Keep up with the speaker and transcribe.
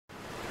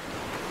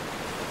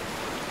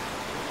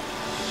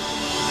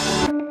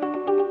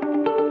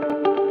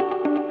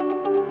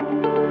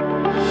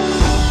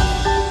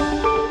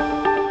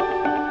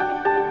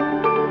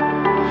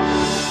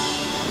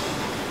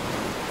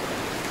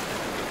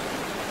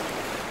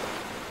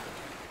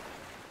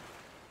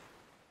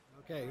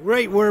Okay,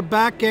 right, we're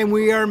back and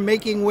we are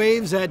making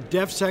waves at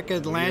DefSec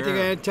Atlantic.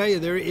 I tell you,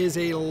 there is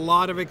a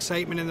lot of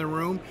excitement in the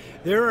room.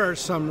 There are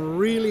some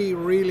really,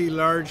 really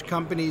large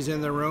companies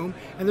in the room,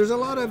 and there's a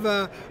lot of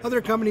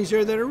other companies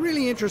here that are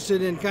really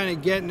interested in kind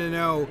of getting to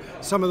know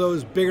some of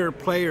those bigger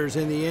players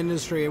in the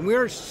industry, and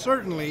we're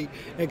certainly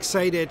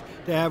excited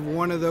to have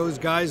one of those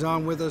guys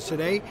on with us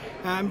today.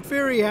 I'm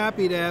very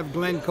happy to have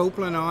Glen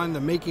Copeland on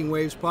the Making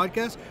Waves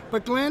podcast,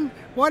 but Glen,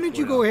 why don't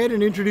you go ahead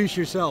and introduce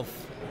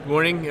yourself? Good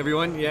morning,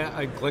 everyone.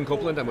 I'm Glen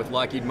Copeland. I'm with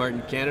Lockheed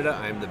Martin Canada.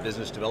 I'm the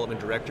Business Development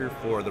Director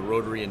for the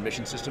Rotary and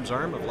Mission Systems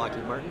arm of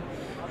Lockheed Martin.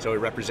 So we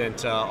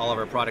represent all of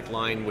our product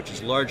line, which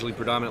is largely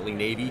predominantly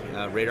Navy,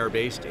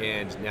 radar-based,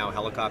 and now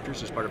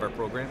helicopters as part of our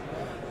program.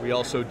 We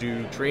also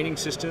do training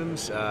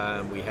systems.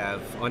 We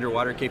have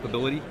underwater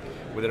capability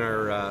within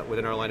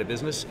our line of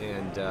business,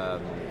 and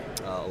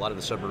a lot of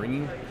the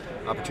submarine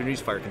opportunities,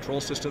 fire control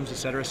systems,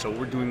 etc. So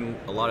we're doing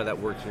a lot of that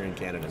work here in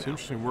Canada. It's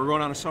interesting. We're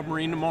going on a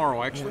submarine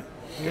tomorrow, actually.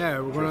 Yeah,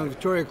 we're going on the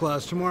Victoria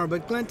class tomorrow.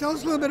 But Glen, tell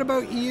us a little bit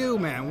about you,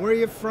 man. Where are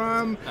you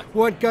from?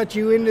 What got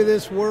you into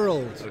this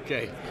world?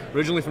 Okay,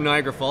 originally from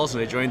Niagara Falls,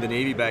 and I joined the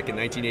Navy back in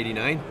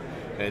 1989,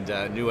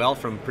 and knew Al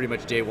from pretty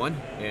much day one.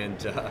 And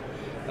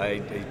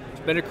it's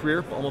been a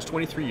career, almost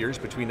 23 years,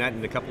 between that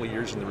and a couple of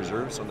years in the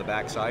reserves on the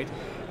backside.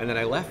 And then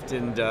I left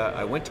and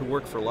I went to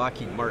work for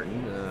Lockheed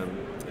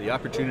Martin. The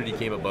opportunity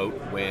came about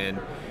when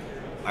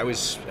I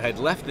had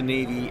left the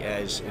Navy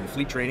in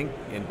fleet training,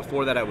 and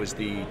before that I was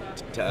the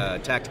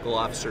tactical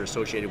officer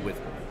associated with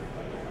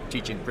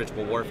teaching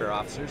principal warfare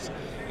officers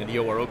in the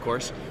ORO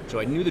course.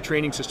 So I knew the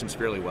training systems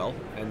fairly well,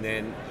 and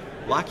then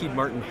Lockheed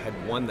Martin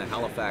had won the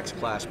Halifax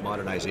class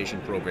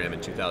modernization program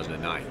in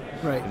 2009.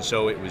 Right. And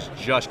so it was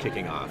just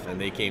kicking off, and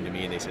they came to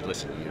me and they said,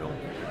 listen,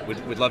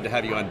 we'd love to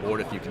have you on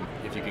board if you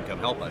can come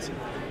help us. And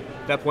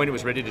at that point it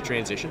was ready to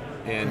transition,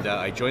 and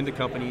I joined the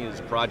company as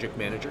a project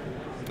manager,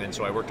 and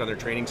so I worked on their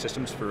training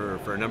systems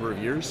for a number of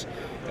years,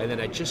 and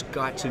then I just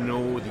got to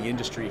know the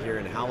industry here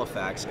in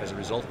Halifax as a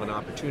result of an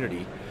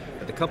opportunity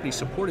that the company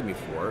supported me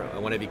for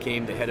when I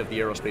became the head of the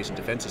Aerospace and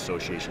Defense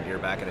Association here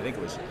back in, I think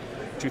it was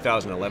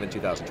 2011,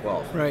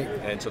 2012. Right.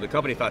 And so the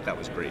company thought that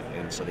was great,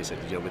 and so they said,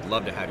 we'd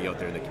love to have you out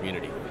there in the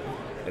community.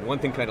 And one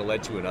thing kind of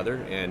led to another,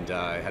 and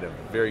I had a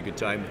very good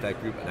time with that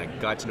group, and I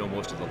got to know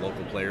most of the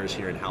local players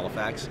here in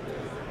Halifax.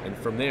 And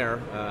from there,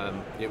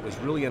 it was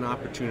really an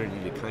opportunity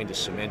to kind of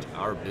cement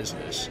our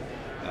business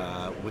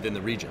within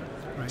the region.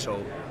 Right.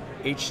 So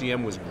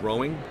HCM was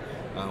growing.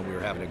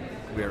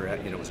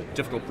 It was a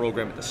difficult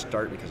program at the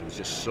start because it was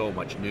just so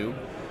much new.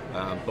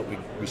 But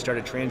we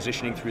started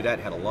transitioning through that,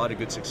 had a lot of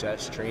good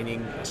success,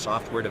 training,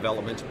 software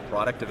development,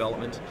 product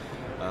development,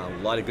 a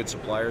lot of good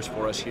suppliers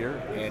for us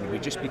here, and we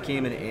just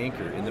became an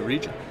anchor in the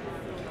region.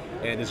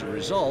 And as a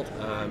result,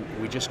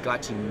 we just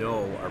got to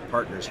know our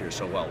partners here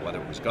so well,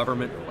 whether it was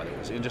government or whether it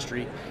was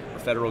industry or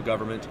federal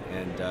government,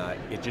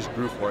 and it just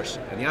grew for us.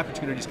 And the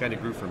opportunities kind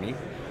of grew for me.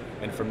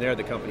 And from there,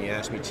 the company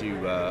asked me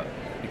to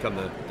become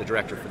the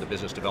director for the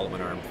business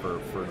development arm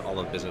for all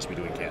of the business we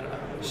do in Canada.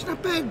 It's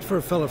not bad for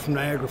a fellow from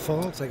Niagara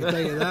Falls, I can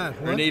tell you that.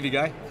 For a Navy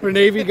guy? For a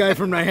Navy guy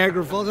from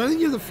Niagara Falls. I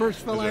think you're the first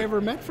fellow I ever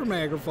met from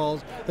Niagara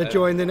Falls that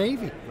joined the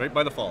Navy. Right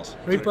by the falls.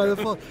 Right by the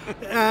falls.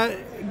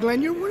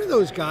 Glen, you're one of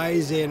those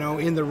guys,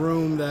 in the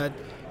room that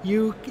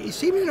you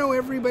seem to know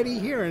everybody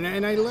here,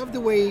 and I love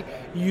the way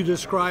you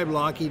describe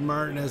Lockheed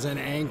Martin as an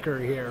anchor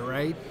here,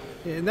 right?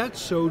 And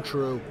that's so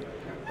true.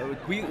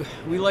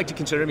 We like to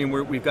consider,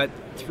 we've got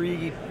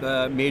three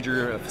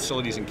major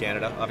facilities in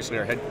Canada. Obviously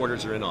our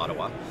headquarters are in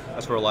Ottawa.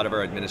 That's where a lot of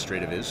our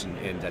administrative is,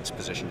 and that's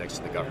positioned next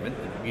to the government.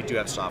 And we do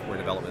have software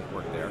development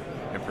work there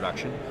and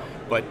production.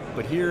 But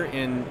here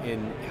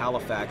in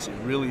Halifax, it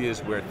really is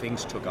where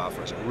things took off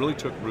for us. It really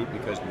took root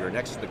because we were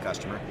next to the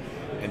customer,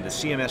 and the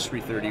CMS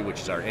 330,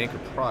 which is our anchor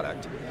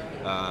product,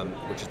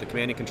 which is the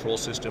command and control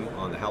system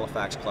on the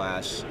Halifax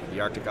class, the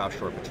Arctic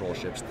offshore patrol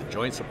ships, the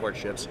joint support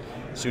ships,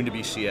 soon to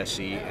be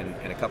CSC,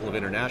 and a couple of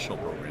international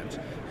programs,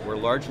 were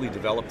largely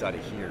developed out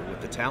of here with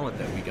the talent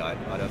that we got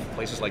out of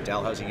places like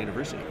Dalhousie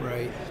University.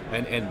 Right.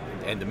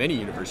 And the many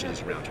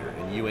universities around here,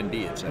 and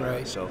UNB, etc.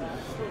 Right. So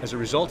as a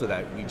result of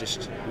that,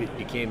 we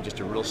became just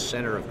a real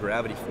center of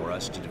gravity for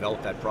us to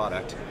develop that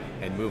product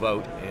and move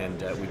out,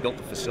 and we built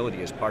the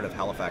facility as part of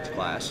Halifax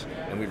class,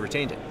 and we've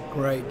retained it.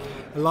 Right.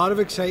 A lot of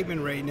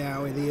excitement right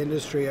now in the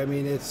industry.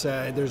 It's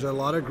there's a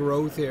lot of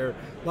growth here,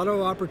 a lot of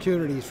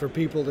opportunities for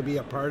people to be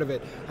a part of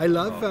it. I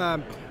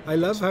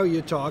love how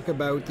you talk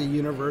about the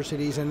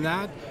universities, and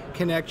that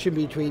connection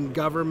between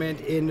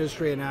government,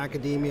 industry, and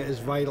academia is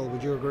vital.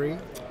 Would you agree?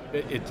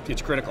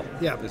 It's critical.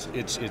 Yeah.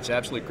 It's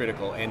absolutely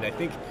critical, and I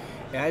think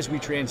as we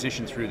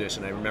transition through this,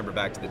 and I remember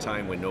back to the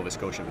time when Nova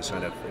Scotia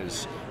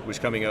was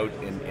coming out,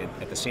 and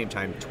at the same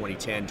time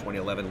 2010,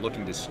 2011,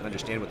 looking to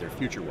understand what their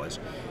future was,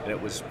 and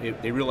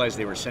they realized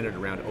they were centered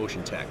around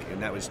ocean tech,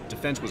 and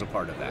defense was a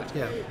part of that.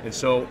 Yeah. And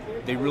so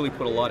they really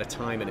put a lot of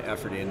time and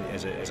effort in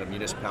as a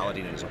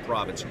municipality and as a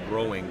province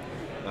growing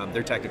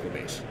their technical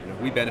base.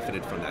 We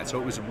benefited from that, so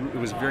it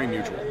was very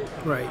mutual.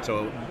 Right.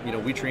 So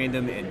we trained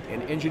them,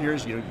 and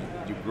engineers, you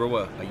grow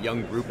a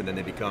young group, and then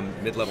they become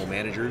mid-level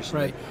managers.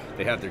 Right.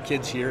 They have their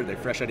kids here. They're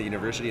fresh out of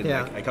university, and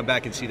I come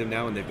back and see them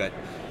now, and they've got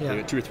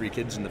 2 or 3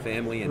 kids in the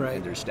family, and,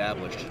 and they're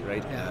established.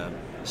 Right. Yeah.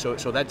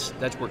 So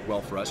that's worked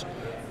well for us,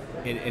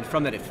 and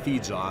from that it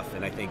feeds off,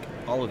 and I think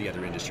all of the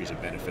other industries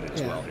have benefited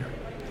as well here.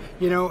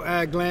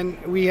 Glen,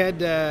 we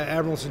had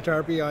Admiral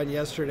Santarpi on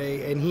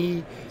yesterday, and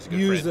he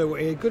used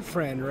a good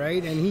friend,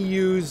 right? And he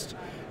used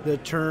the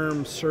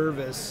term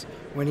service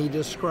when he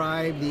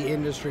described the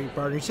industry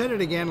partner. He said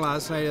it again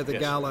last night at the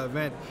gala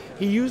event.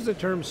 He used the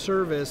term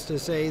service to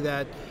say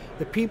that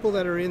the people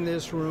that are in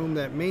this room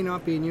that may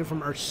not be in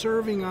uniform are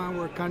serving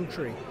our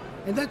country.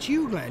 And that's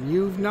you, Glen.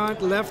 You've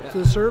not left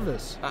the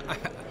service.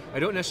 I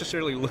don't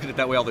necessarily look at it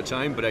that way all the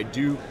time, but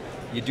you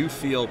do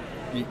feel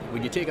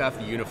when you take off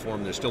the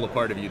uniform, there's still a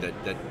part of you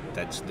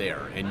that's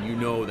there, and you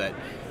know that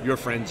your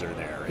friends are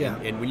there. Yeah.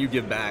 And when you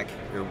give back,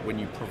 or when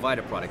you provide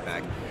a product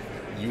back,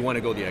 you want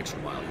to go the extra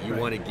mile. You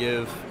want to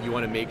give. You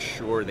want to make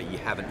sure that you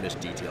haven't missed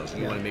details.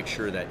 You want to make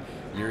sure that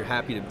you're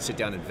happy to sit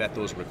down and vet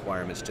those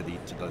requirements to the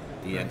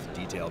nth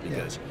detail,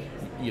 because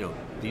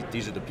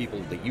these are the people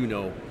that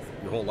your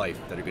whole life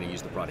that are going to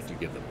use the product you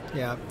give them.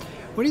 Yeah.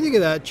 What do you think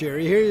of that,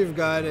 Jerry? Here you've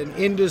got an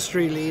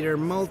industry leader,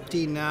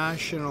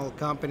 multinational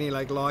company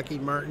like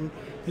Lockheed Martin,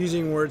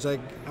 using words like,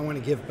 I want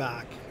to give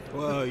back.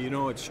 Well,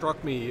 it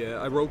struck me.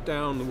 I wrote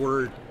down the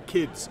word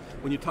kids.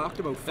 When you talked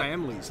about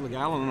families, like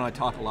Alan and I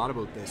talk a lot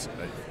about this.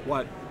 Right.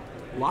 What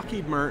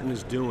Lockheed Martin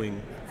is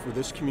doing for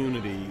this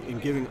community in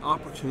giving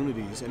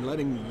opportunities and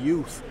letting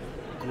youth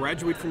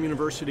graduate from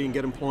university and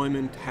get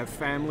employment, have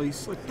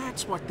families,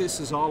 that's what this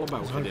is all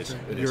about.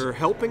 You're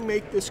helping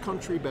make this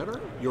country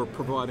better, you're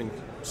providing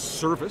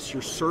service,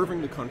 you're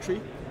serving the country,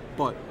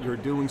 but you're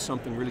doing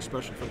something really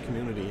special for the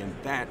community, and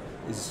that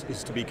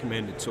is to be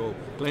commended. So,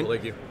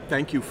 Glen,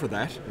 thank you for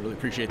that. I really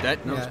appreciate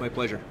that. No, it's my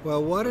pleasure.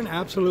 Well, what an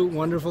absolute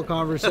wonderful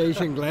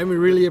conversation, Glen. We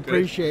really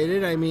appreciate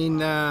it. I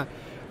mean, I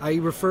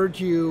referred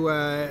to you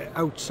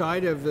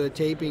outside of the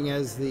taping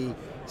as the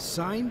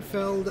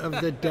Seinfeld of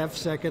the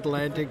DefSec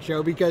Atlantic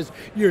show, because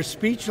your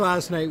speech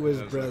last night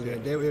was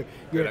brilliant.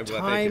 Your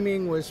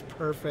timing was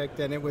perfect,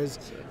 and it was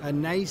a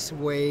nice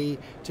way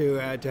to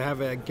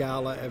have a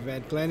gala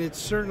event. Glen, it's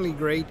certainly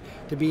great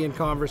to be in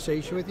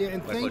conversation with you,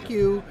 and thank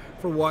you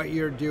for what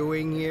you're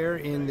doing here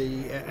in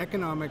the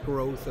economic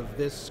growth of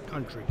this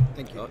country.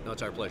 Thank you. No,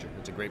 it's our pleasure.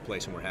 It's a great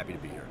place, and we're happy to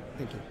be here.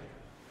 Thank you.